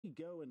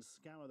Go and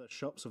scour the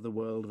shops of the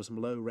world for some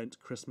low-rent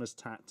Christmas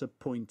tat to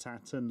point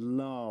at and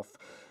laugh.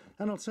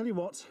 And I'll tell you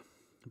what,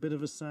 a bit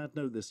of a sad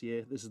note this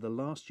year. This is the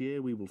last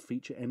year we will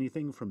feature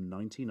anything from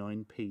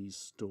 99p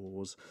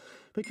stores,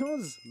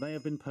 because they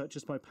have been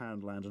purchased by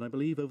Poundland, and I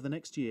believe over the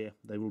next year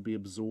they will be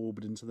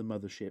absorbed into the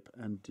mothership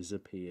and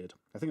disappeared.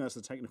 I think that's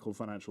the technical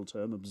financial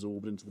term,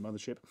 absorbed into the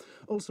mothership.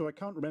 Also, I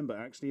can't remember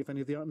actually if any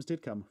of the items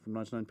did come from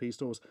 99p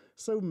stores,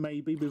 so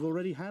maybe we've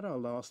already had our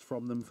last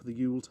from them for the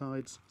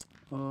Yuletides.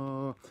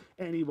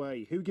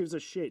 Anyway, who gives a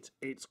shit?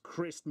 It's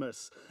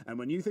Christmas. And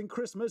when you think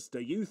Christmas, do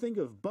you think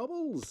of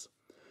bubbles?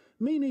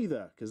 Me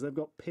neither, because they've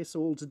got piss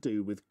all to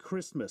do with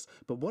Christmas.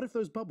 But what if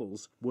those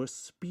bubbles were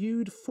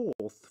spewed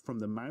forth from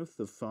the mouth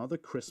of Father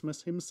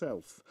Christmas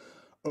himself?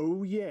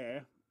 Oh yeah,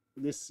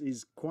 this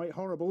is quite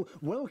horrible.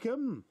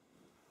 Welcome!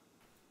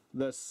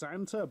 The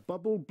Santa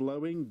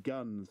bubble-blowing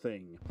gun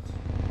thing.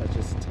 Let's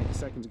just take a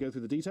second to go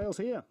through the details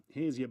here.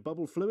 Here's your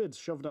bubble fluid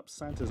shoved up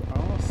Santa's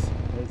arse.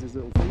 There's his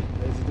little feet,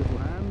 there's his little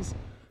hands,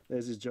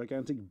 there's his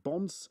gigantic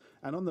bonce,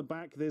 and on the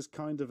back there's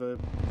kind of a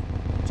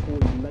toy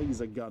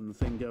laser gun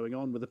thing going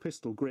on with a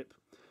pistol grip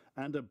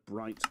and a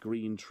bright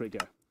green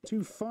trigger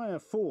to fire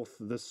forth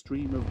the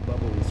stream of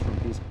bubbles from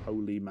his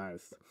holy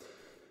mouth.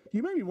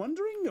 You may be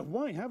wondering,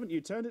 why haven't you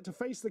turned it to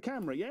face the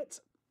camera yet?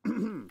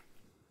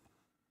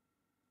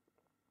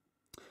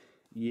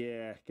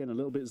 Yeah, getting a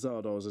little bit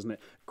Zardoz, isn't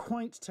it?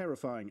 Quite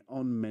terrifying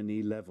on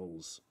many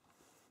levels.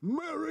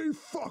 Merry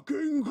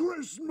fucking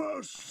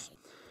Christmas!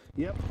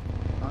 Yep,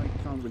 I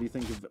can't really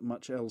think of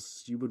much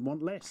else you would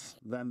want less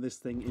than this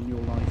thing in your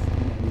life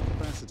in any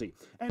capacity.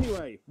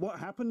 Anyway, what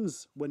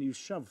happens when you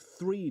shove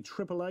 3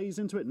 AAAs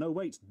into it? No,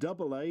 wait,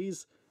 double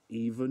A's,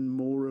 even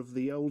more of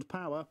the old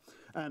power,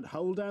 and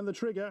hold down the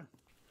trigger.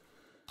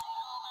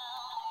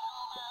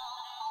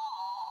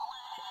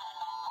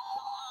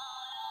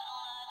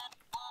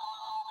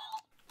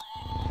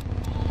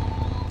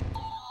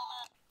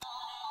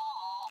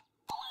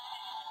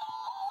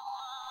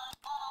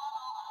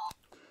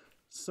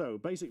 So,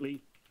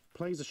 basically,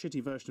 plays a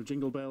shitty version of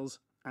Jingle Bells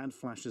and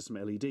flashes some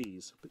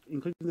LEDs,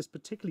 including this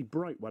particularly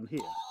bright one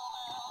here.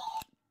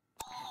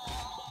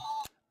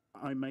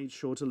 I made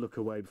sure to look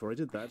away before I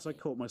did that, so I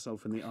caught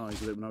myself in the eyes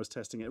with it when I was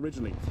testing it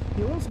originally.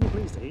 You'll also be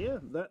pleased to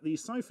hear that the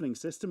siphoning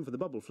system for the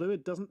bubble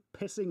fluid doesn't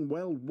pissing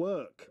well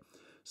work,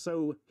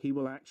 so he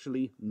will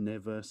actually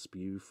never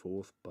spew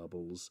forth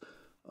bubbles.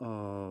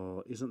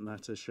 Oh, isn't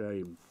that a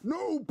shame?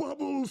 No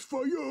bubbles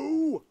for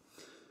you!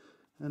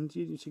 And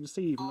you can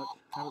see even like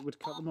how it would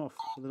cut them off,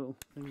 the little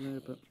thing there,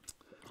 but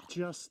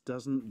just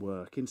doesn't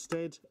work.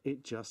 Instead,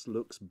 it just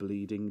looks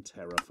bleeding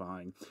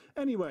terrifying.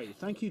 Anyway,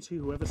 thank you to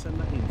whoever sent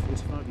that in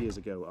 45 years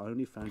ago. I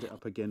only found it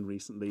up again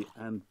recently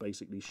and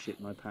basically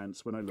shit my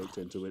pants when I looked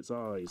into its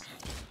eyes.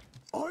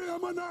 I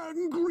am an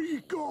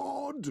angry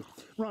god!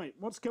 Right,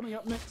 what's coming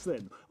up next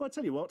then? Well, I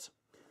tell you what.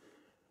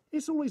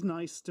 It's always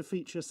nice to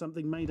feature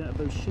something made out of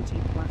those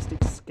shitty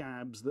plastic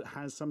scabs that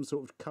has some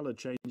sort of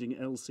colour-changing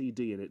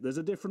LCD in it. There's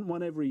a different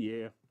one every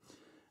year.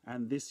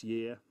 And this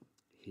year,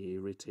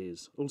 here it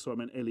is. Also, I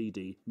meant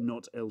LED,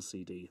 not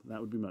LCD.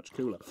 That would be much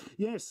cooler.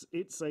 Yes,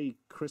 it's a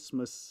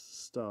Christmas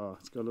star.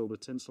 It's got a little bit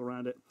of tinsel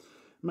around it.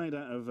 Made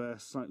out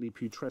of slightly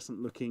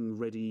putrescent-looking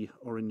reddy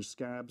orange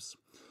scabs.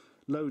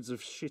 Loads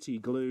of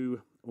shitty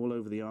glue all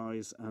over the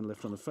eyes and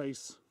left on the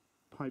face.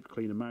 Pipe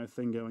cleaner mouth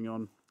thing going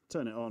on.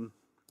 Turn it on.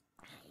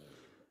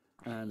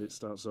 And it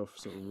starts off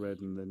sort of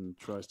red and then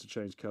tries to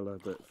change colour,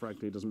 but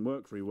frankly it doesn't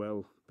work very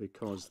well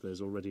because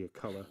there's already a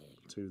colour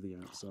to the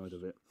outside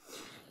of it.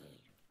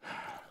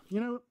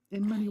 You know,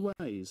 in many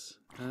ways,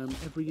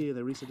 every year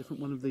there is a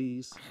different one of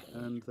these,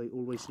 and they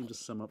always seem to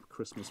sum up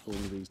Christmas for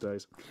me these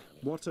days.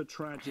 What a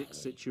tragic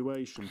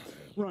situation.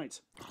 Right,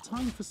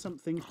 time for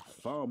something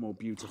far more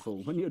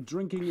beautiful. When you're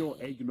drinking your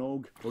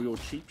eggnog or your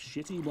cheap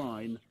shitty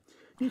wine,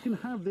 you can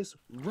have this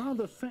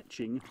rather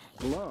fetching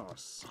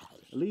glass.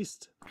 At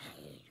least,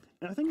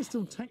 I think it's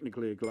still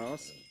technically a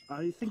glass.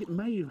 I think it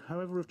may,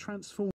 however, have transformed